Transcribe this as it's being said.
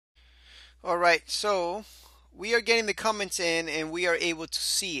All right, so we are getting the comments in and we are able to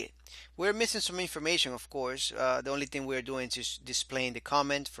see it. We're missing some information, of course. The only thing we're doing is displaying the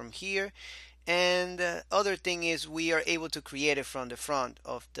comment from here. And the other thing is we are able to create it from the front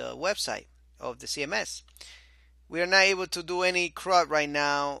of the website of the CMS. We are not able to do any CRUD right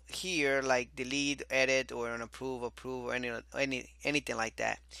now here, like delete, edit, or approve, or anything like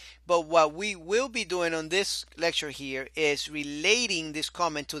that. But what we will be doing on this lecture here is relating this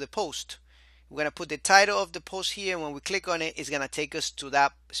comment to the post. We're going to put the title of the post here, and when we click on it, it's going to take us to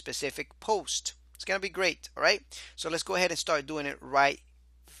that specific post. It's going to be great, all right? So let's go ahead and start doing it right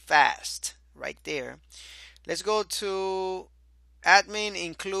fast, right there. Let's go to admin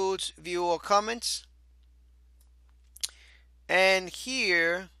includes view all comments. And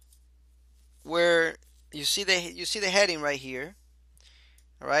here where you see the heading right here,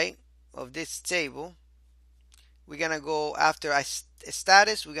 all right, of this table, we're gonna go after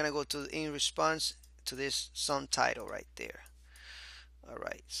status, we're gonna go to in response to this some title right there. All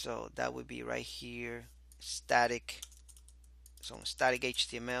right, so that would be right here, static, some static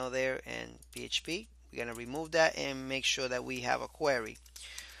HTML there and PHP. We're gonna remove that and make sure that we have a query.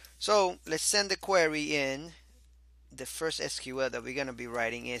 So let's send the query in. The first SQL that we're gonna be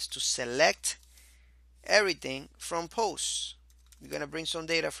writing is to select everything from posts. We're gonna bring some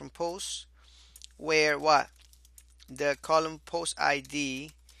data from posts where what? The column post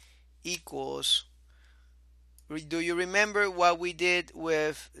ID equals, do you remember what we did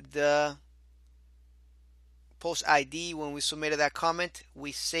with the post ID when we submitted that comment?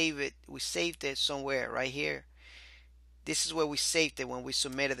 We saved it somewhere right here. This is where we saved it when we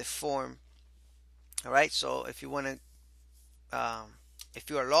submitted the form. All right, so if you want to, if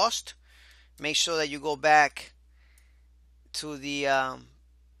you are lost, make sure that you go back to the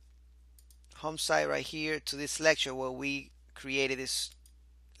home site right here, to this lecture where we created this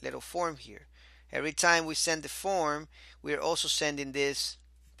little form here. Every time we send the form, we are also sending this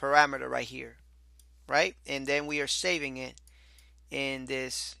parameter right here, right? And then we are saving it in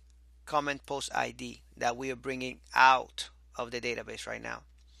this comment post ID that we are bringing out of the database right now.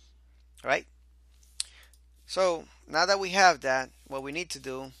 All right? So now that we have that, what we need to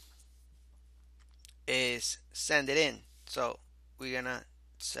do is send it in. So we're gonna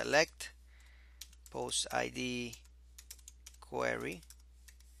select post ID query,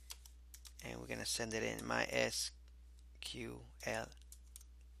 and we're gonna send it in mysql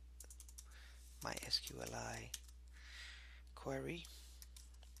mysqli query.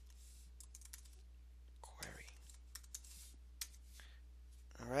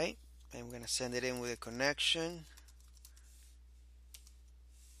 All right, and we're gonna send it in with a connection.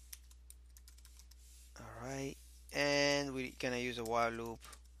 All right, and we're gonna use a while loop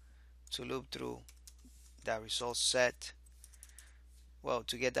to loop through that result set. Well,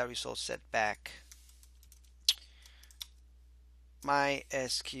 to get that result set back.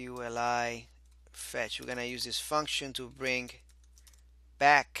 mysqli fetch. We're gonna use this function to bring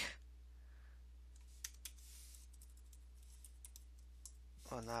back,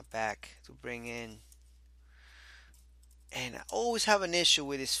 well, not back, to bring in. And I always have an issue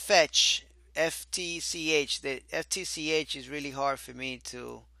with this fetch ftch. The ftch is really hard for me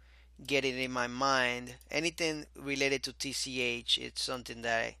to get it in my mind. Anything related to tch, it's something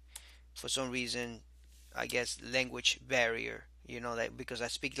that for some reason, I guess, language barrier, that because I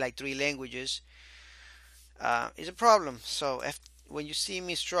speak like 3 languages, is a problem. So when you see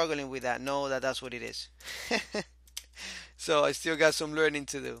me struggling with that, know that that's what it is. So I still got some learning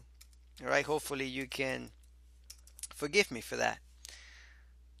to do. All right, hopefully you can forgive me for that.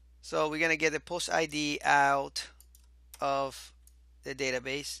 So we're gonna get the post ID out of the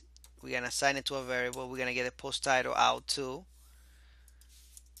database. We're gonna assign it to a variable. We're gonna get the post title out too.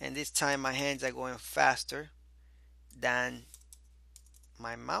 And this time my hands are going faster than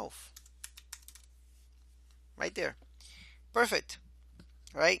my mouth. Right there. Perfect.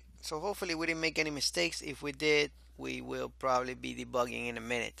 Right? So hopefully we didn't make any mistakes. If we did, we will probably be debugging in a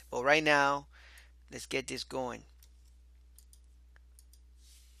minute. But right now, let's get this going.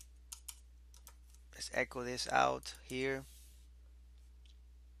 Let's echo this out here.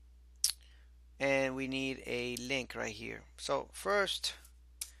 And we need a link right here. So first,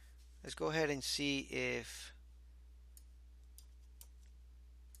 let's go ahead and see if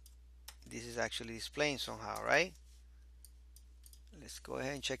this is actually displaying somehow, right? Let's go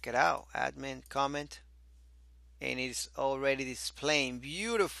ahead and check it out. Admin comment, and it's already displaying.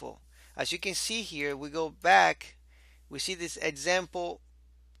 Beautiful. As you can see here, we go back, we see this example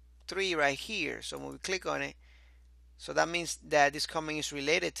 3 right here. So when we click on it, so that means that this comment is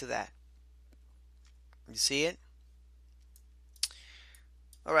related to that. You see it?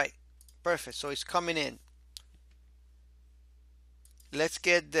 All right. Perfect. So it's coming in. Let's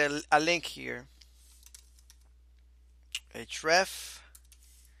get a link here. href.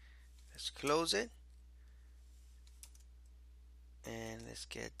 Let's close it. And let's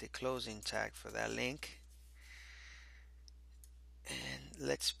get the closing tag for that link. And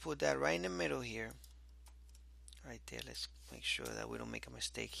let's put that right in the middle here. Right there. Let's make sure that we don't make a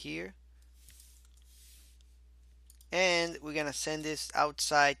mistake here. And we're gonna send this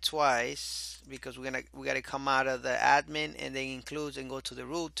outside twice because we gotta come out of the admin and then includes and go to the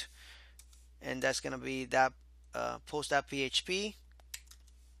root, and that's gonna be that post.php,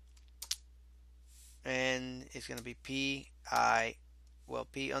 and it's gonna be p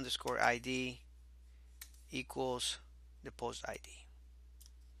underscore id equals the post id.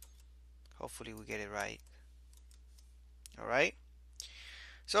 Hopefully we get it right. All right.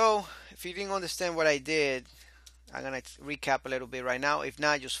 So if you didn't understand what I did, I'm gonna recap a little bit right now. If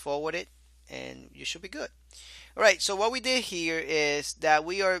not, just forward it and you should be good. All right, so what we did here is that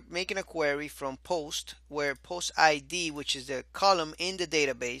we are making a query from post, where post ID, which is the column in the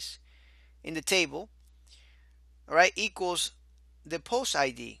database, in the table, all right, equals the post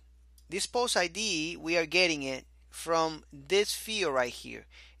ID. This post ID, we are getting it from this field right here.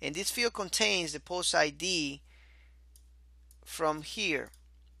 And this field contains the post ID from here.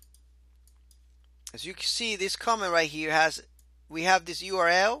 As you can see, this comment right here we have this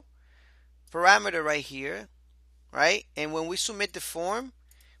URL parameter right here, right? And when we submit the form,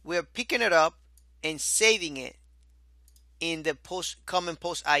 we are picking it up and saving it in the common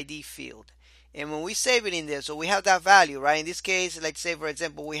post ID field. And when we save it in there, so we have that value, right? In this case, let's say for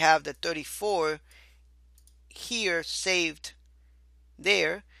example, we have the 34 here saved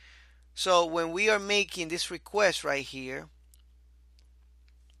there. So when we are making this request right here,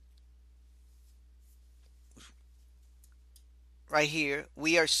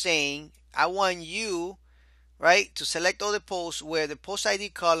 we are saying, I want you, right, to select all the posts where the post ID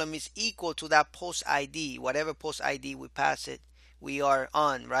column is equal to that post ID, whatever post ID we pass it, we are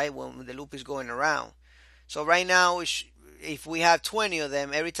on, right, when the loop is going around. So right now, if we have 20 of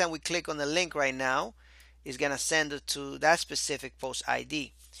them, every time we click on the link right now, it's going to send it to that specific post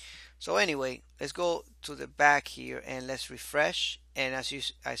ID. So anyway, let's go to the back here and let's refresh. And as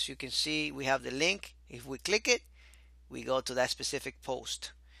you can see, we have the link. If we click it, we go to that specific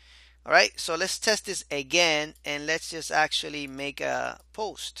post. All right, so let's test this again, and let's just actually make a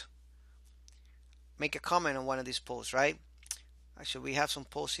post, make a comment on one of these posts, right? Actually, we have some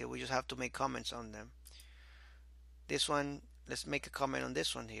posts here. We just have to make comments on them. This one, let's make a comment on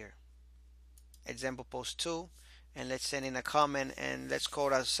this one here. Example post 2, and let's send in a comment, and let's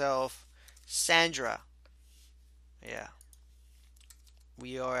call ourselves Sandra. Yeah.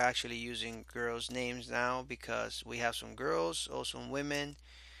 We are actually using girls' names now because we have some girls, also some women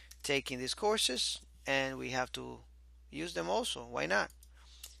taking these courses, and we have to use them also. Why not?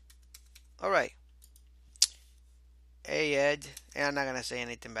 All right. Ed, and I'm not gonna say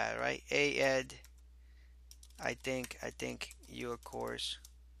anything bad, right? Ed, I think your course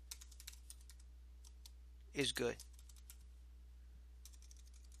is good.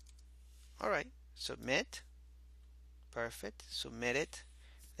 All right. Submit. Perfect. Submit it.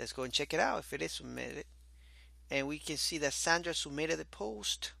 Let's go and check it out if it is submitted. And we can see that Sandra submitted the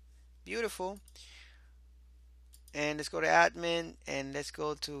post. Beautiful. And let's go to admin and let's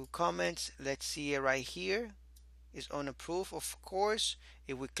go to comments. Let's see it right here. It's unapproved, of course.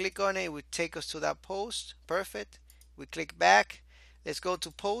 If we click on it, it would take us to that post. Perfect. We click back. Let's go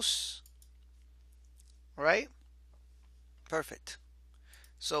to posts. All right. Perfect.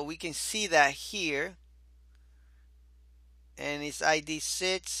 So we can see that here. And its ID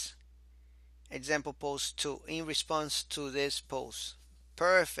sits example post 2 in response to this post.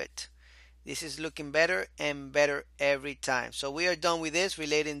 Perfect. This is looking better and better every time. So we are done with this,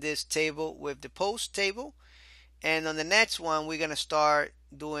 relating this table with the post table. And on the next one, we're going to start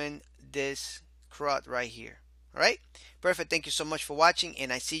doing this CRUD right here. All right. Perfect. Thank you so much for watching,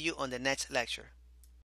 and I see you on the next lecture.